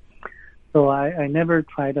 So I never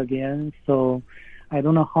tried again. So I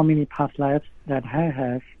don't know how many past lives that I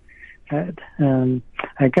have had.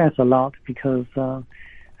 I guess a lot, because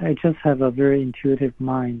I just have a very intuitive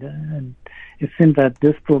mind. And it seems that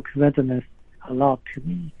this book resonates a lot to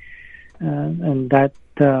me. And that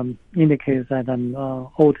indicates that I'm an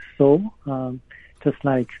old soul, just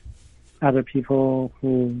like other people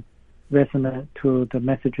who resonate to the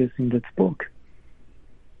messages in this book.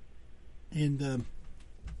 And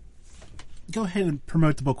go ahead and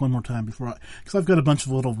promote the book one more time because I've got a bunch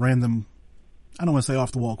of little random, I don't want to say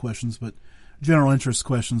off the wall questions, but general interest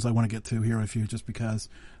questions I want to get to here with you, just because.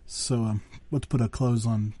 So let's put a close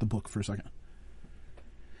on the book for a second.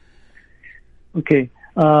 Okay.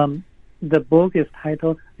 The book is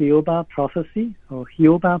titled Thiaoouba Prophecy, or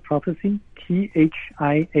Thiaoouba Prophecy,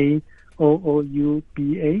 Thiaoouba.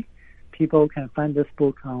 People can find this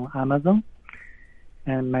book on Amazon.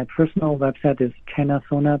 And my personal website is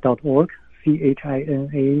chinasona.org,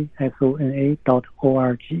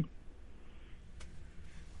 CHINASONA.org.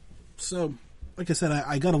 So, like I said,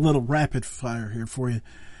 I got a little rapid fire here for you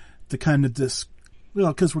to kind of because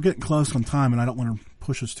we're getting close on time and I don't want to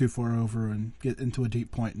push us too far over and get into a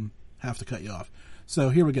deep point and have to cut you off. So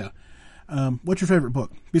here we go. What's your favorite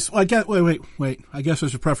book? Wait. I guess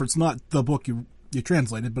there's your preference, not the book you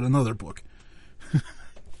translated, but another book.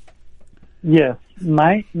 Yes,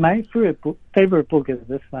 my favorite book is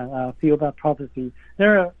this one, Thiaoouba Prophecy.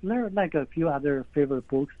 There are like a few other favorite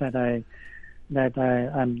books that I'm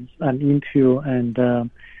into, and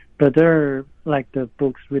but they're like the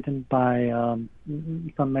books written by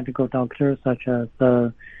some medical doctors, such as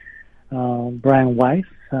Brian Weiss,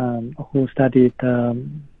 who studied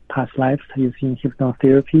past lives using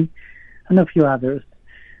hypnotherapy, and a few others.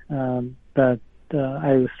 But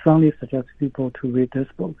I strongly suggest people to read this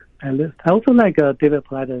book. I also like David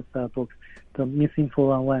Paulides' books, the Missing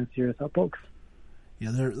 411 series of books.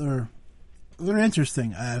 Yeah, they're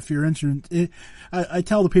interesting. If you're interested, I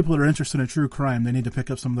tell the people that are interested in true crime, they need to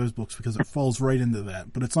pick up some of those books because it falls right into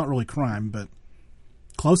that. But it's not really crime, but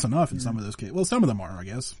close enough in some of those cases. Well, some of them are, I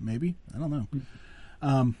guess. Maybe. I don't know.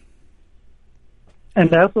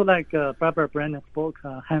 And I also like Barbara Brennan's book,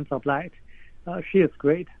 Hands of Light. She is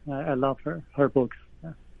great. I love her books.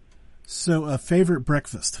 Yeah. So, favorite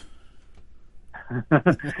breakfast?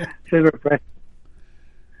 Favorite breakfast?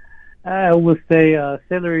 I would say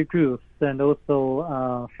celery juice and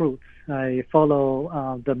also fruits. I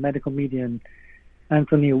follow the medical medium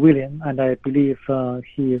Anthony William, and I believe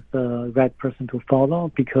he is the right person to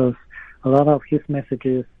follow because a lot of his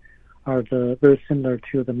messages are very similar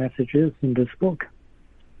to the messages in this book.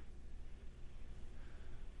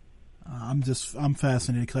 I'm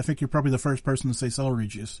fascinated because I think you're probably the first person to say celery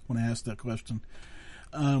juice when I asked that question.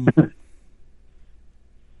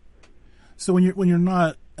 So when you're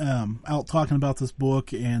not out talking about this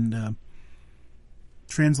book and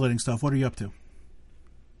translating stuff, what are you up to?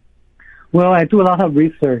 Well, I do a lot of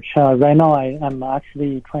research. Right now, I'm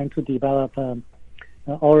actually trying to develop an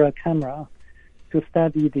aura camera to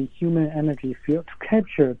study the human energy field, to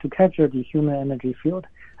capture the human energy field.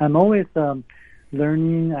 I'm always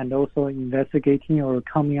learning and also investigating or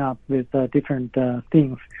coming up with different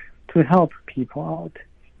things to help people out,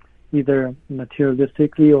 either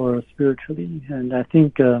materialistically or spiritually. And I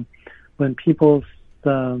think when people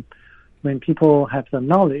have the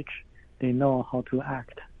knowledge, they know how to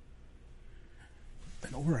act.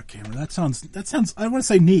 An aura camera. That sounds. I want to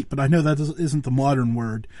say neat, but I know that isn't the modern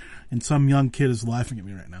word, and some young kid is laughing at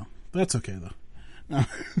me right now. But that's okay though.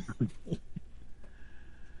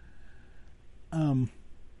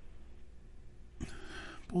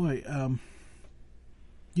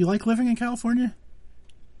 You like living in California?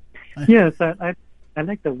 Yes, I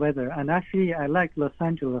like the weather, and actually I like Los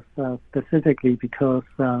Angeles specifically because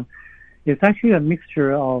it's actually a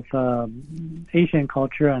mixture of Asian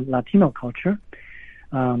culture and Latino culture.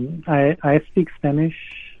 I speak Spanish.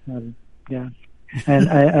 Yeah,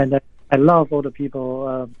 and I love all the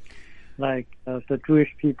people, like the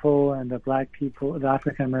Jewish people and the Black people, the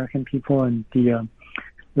African American people, and the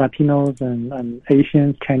Latinos and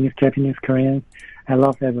Asians, Chinese, Japanese, Koreans. I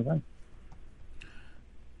love everyone.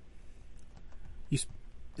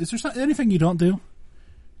 Is there anything you don't do?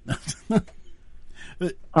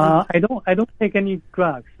 I don't take any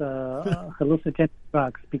drugs, hallucinogenic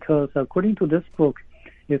drugs, because according to this book,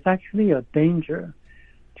 it's actually a danger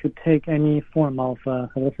to take any form of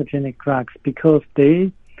hallucinogenic drugs because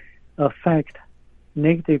they affect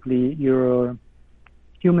negatively your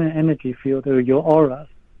human energy field or your aura,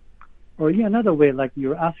 or in another way, like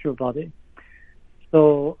your astral body.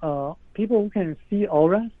 So people who can see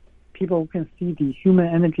auras, people who can see the human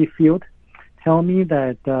energy field, tell me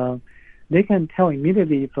that they can tell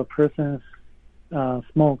immediately if a person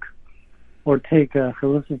smoke or take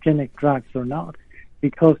hallucinogenic drugs or not,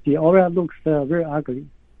 because the aura looks very ugly.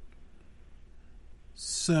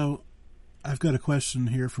 So, I've got a question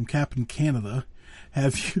here from Captain Canada.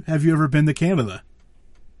 Have you ever been to Canada?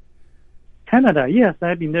 Canada, yes,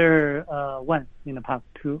 I've been there once in the past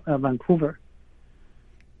to Vancouver.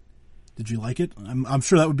 Did you like it? I'm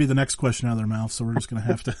sure that would be the next question out of their mouth, so we're just going to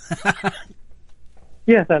have to...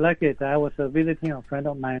 Yes, I like it. I was visiting a friend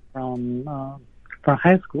of mine from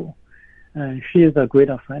high school. She is a great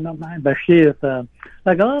friend of mine, but she is,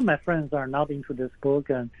 like a lot of my friends are not into this book,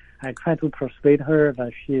 and I try to persuade her,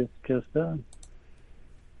 but she is just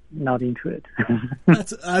not into it.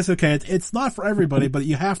 That's okay. It's not for everybody, but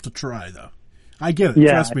you have to try, though. I get it.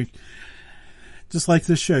 Yeah. Trust me. Just like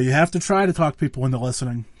this show, you have to try to talk people into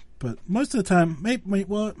listening. But most of the time,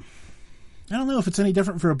 well, I don't know if it's any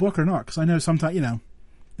different for a book or not, because I know sometimes,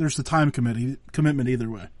 there's the time commitment either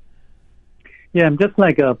way. Yeah, I'm just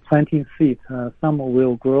like planting seeds. Some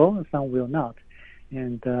will grow, some will not,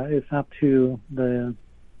 and it's up to the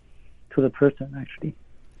person actually.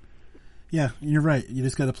 Yeah, you're right. You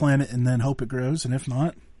just got to plant it and then hope it grows, and if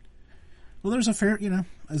not, well, there's a fair,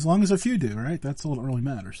 as long as a few do, right? That's all that really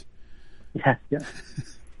matters. Yeah.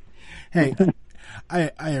 Hey,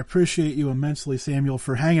 I appreciate you immensely, Samuel,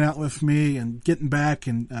 for hanging out with me and getting back,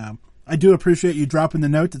 and I do appreciate you dropping the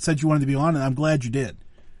note that said you wanted to be on, and I'm glad you did.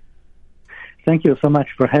 Thank you so much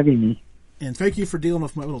for having me. And thank you for dealing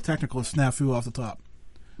with my little technical snafu off the top.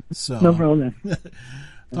 So no problem.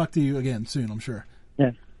 Talk to you again soon, I'm sure.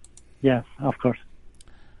 Yes, of course.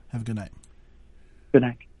 Have a good night. Good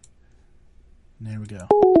night. And there we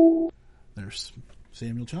go. There's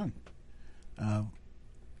Samuel Chung.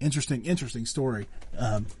 Interesting story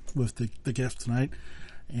with the guest tonight,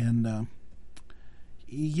 and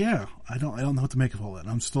yeah, I don't know what to make of all that.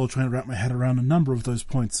 I'm still trying to wrap my head around a number of those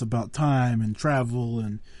points about time and travel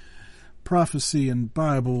and prophecy and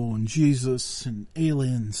Bible and Jesus and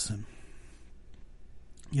aliens, and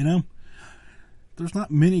there's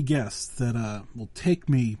not many guests that will take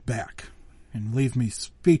me back and leave me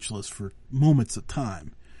speechless for moments at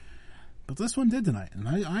time. But this one did tonight, and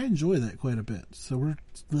I enjoy that quite a bit. So we're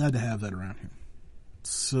glad to have that around here.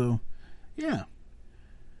 So, yeah.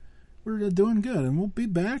 We're doing good, and we'll be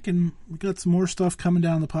back, and we got some more stuff coming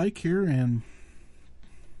down the pike here, and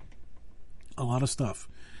a lot of stuff.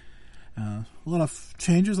 A lot of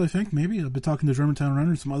changes, I think, maybe. I've been talking to Germantown Runner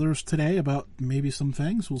and some others today about maybe some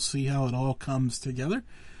things. We'll see how it all comes together.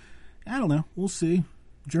 I don't know. We'll see.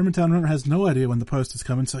 Germantown Runner has no idea when the post is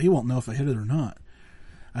coming, so he won't know if I hit it or not.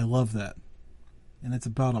 I love that. And it's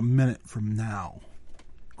about a minute from now.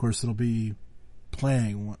 Of course, it'll be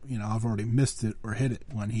playing, I've already missed it or hit it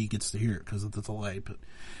when he gets to hear it because of the delay, but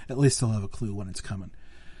at least he'll have a clue when it's coming.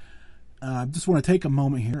 I just want to take a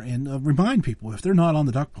moment here and remind people, if they're not on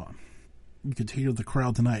the duck pond, you could hear the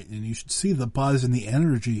crowd tonight, and you should see the buzz and the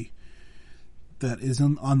energy that is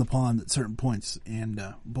on the pond at certain points. And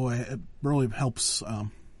boy, it really helps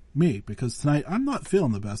me, because tonight I'm not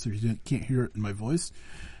feeling the best, if you can't hear it in my voice.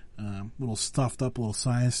 A little stuffed up, a little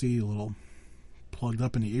sciencey, a little plugged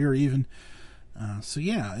up in the ear even. So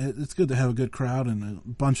yeah, it's good to have a good crowd and a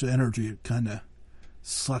bunch of energy to kind of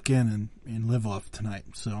suck in and live off tonight.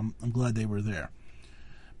 So I'm glad they were there.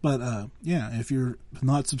 But yeah, if you're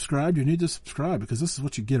not subscribed, you need to subscribe, because this is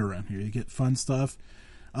what you get around here. You get fun stuff,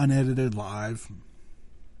 unedited, live.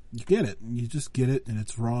 You get it. You just get it, and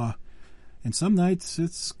it's raw. And some nights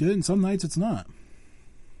it's good, and some nights it's not.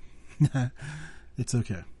 It's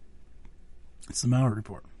okay. It's the Mallard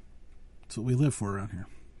Report. It's what we live for around here.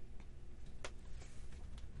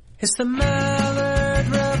 It's the Mallard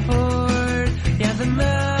Report. Yeah, the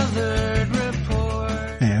Mallard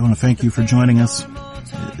Report. Hey, I want to thank you for joining us.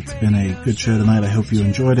 It's been a good show tonight. I hope you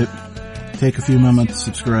enjoyed it. Take a few moments,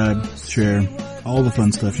 subscribe, share, all the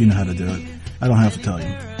fun stuff. You know how to do it. I don't have to tell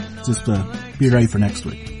you. Just be ready for next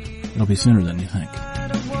week. It'll be sooner than you think.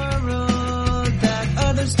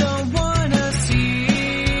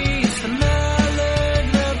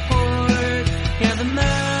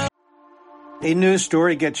 A news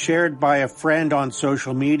story gets shared by a friend on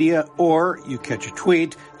social media, or you catch a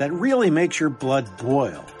tweet that really makes your blood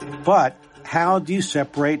boil. But how do you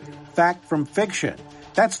separate fact from fiction?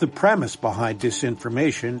 That's the premise behind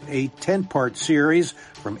Disinformation, a 10-part series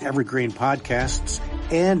from Evergreen Podcasts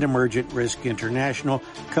and Emergent Risk International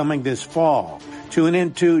coming this fall. Tune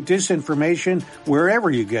into Disinformation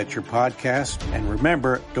wherever you get your podcasts, and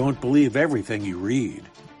remember, don't believe everything you read.